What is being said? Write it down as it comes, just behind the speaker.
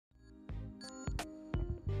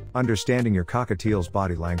Understanding your cockatiel's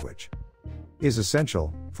body language is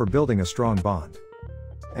essential for building a strong bond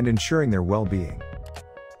and ensuring their well-being.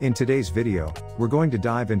 In today's video, we're going to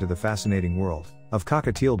dive into the fascinating world of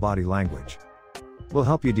cockatiel body language. We'll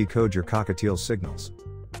help you decode your cockatiel's signals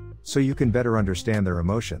so you can better understand their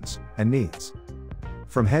emotions and needs.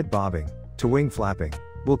 From head bobbing to wing flapping,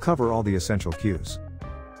 we'll cover all the essential cues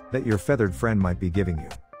that your feathered friend might be giving you.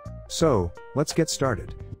 So, let's get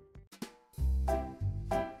started.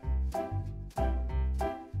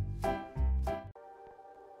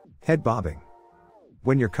 Head bobbing.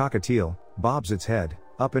 When your cockatiel bobs its head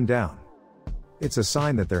up and down, it's a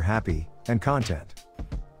sign that they're happy and content.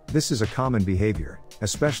 This is a common behavior,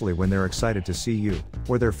 especially when they're excited to see you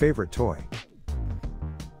or their favorite toy.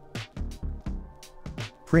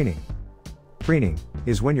 Preening. Preening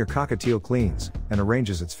is when your cockatiel cleans and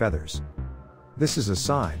arranges its feathers. This is a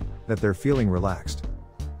sign that they're feeling relaxed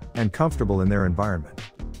and comfortable in their environment.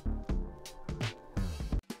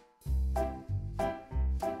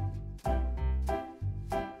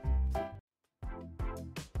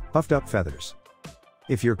 Puffed up feathers.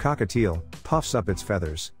 If your cockatiel puffs up its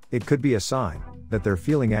feathers, it could be a sign that they're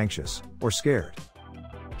feeling anxious or scared.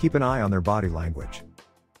 Keep an eye on their body language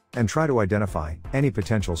and try to identify any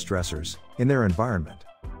potential stressors in their environment.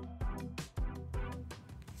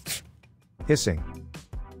 Hissing.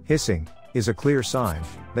 Hissing is a clear sign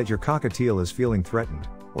that your cockatiel is feeling threatened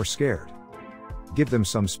or scared. Give them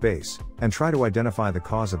some space and try to identify the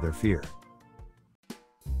cause of their fear.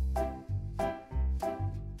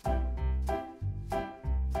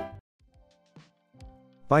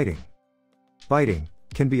 Biting. Biting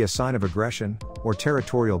can be a sign of aggression or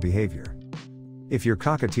territorial behavior. If your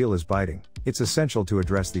cockatiel is biting, it's essential to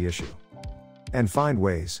address the issue and find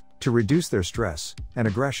ways to reduce their stress and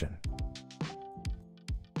aggression.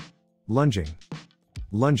 Lunging.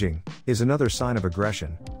 Lunging is another sign of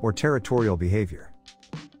aggression or territorial behavior.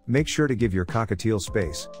 Make sure to give your cockatiel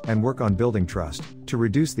space and work on building trust to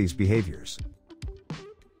reduce these behaviors.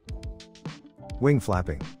 Wing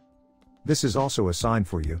flapping. This is also a sign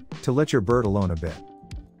for you to let your bird alone a bit.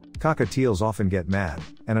 Cockatiels often get mad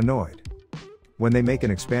and annoyed when they make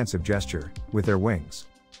an expansive gesture with their wings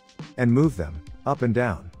and move them up and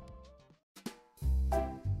down.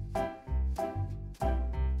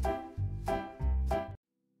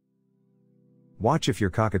 Watch if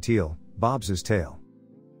your cockatiel bobs his tail.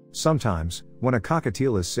 Sometimes, when a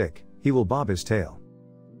cockatiel is sick, he will bob his tail.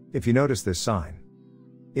 If you notice this sign,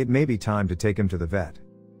 it may be time to take him to the vet.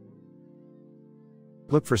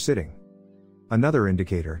 Look for sitting. Another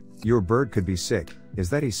indicator your bird could be sick is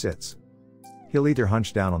that he sits. He'll either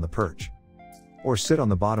hunch down on the perch or sit on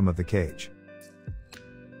the bottom of the cage.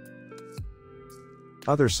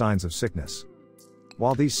 Other signs of sickness.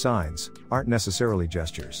 While these signs aren't necessarily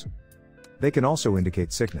gestures, they can also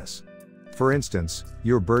indicate sickness. For instance,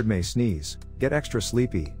 your bird may sneeze, get extra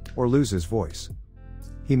sleepy, or lose his voice.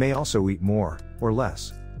 He may also eat more or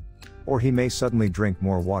less, or he may suddenly drink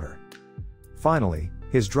more water. Finally,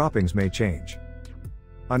 his droppings may change.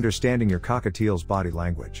 Understanding your cockatiel's body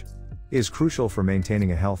language is crucial for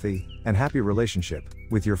maintaining a healthy and happy relationship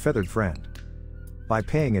with your feathered friend. By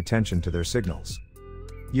paying attention to their signals,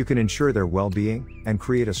 you can ensure their well-being and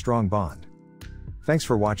create a strong bond. Thanks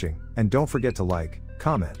for watching, and don't forget to like,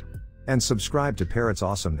 comment, and subscribe to Parrots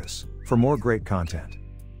Awesomeness for more great content.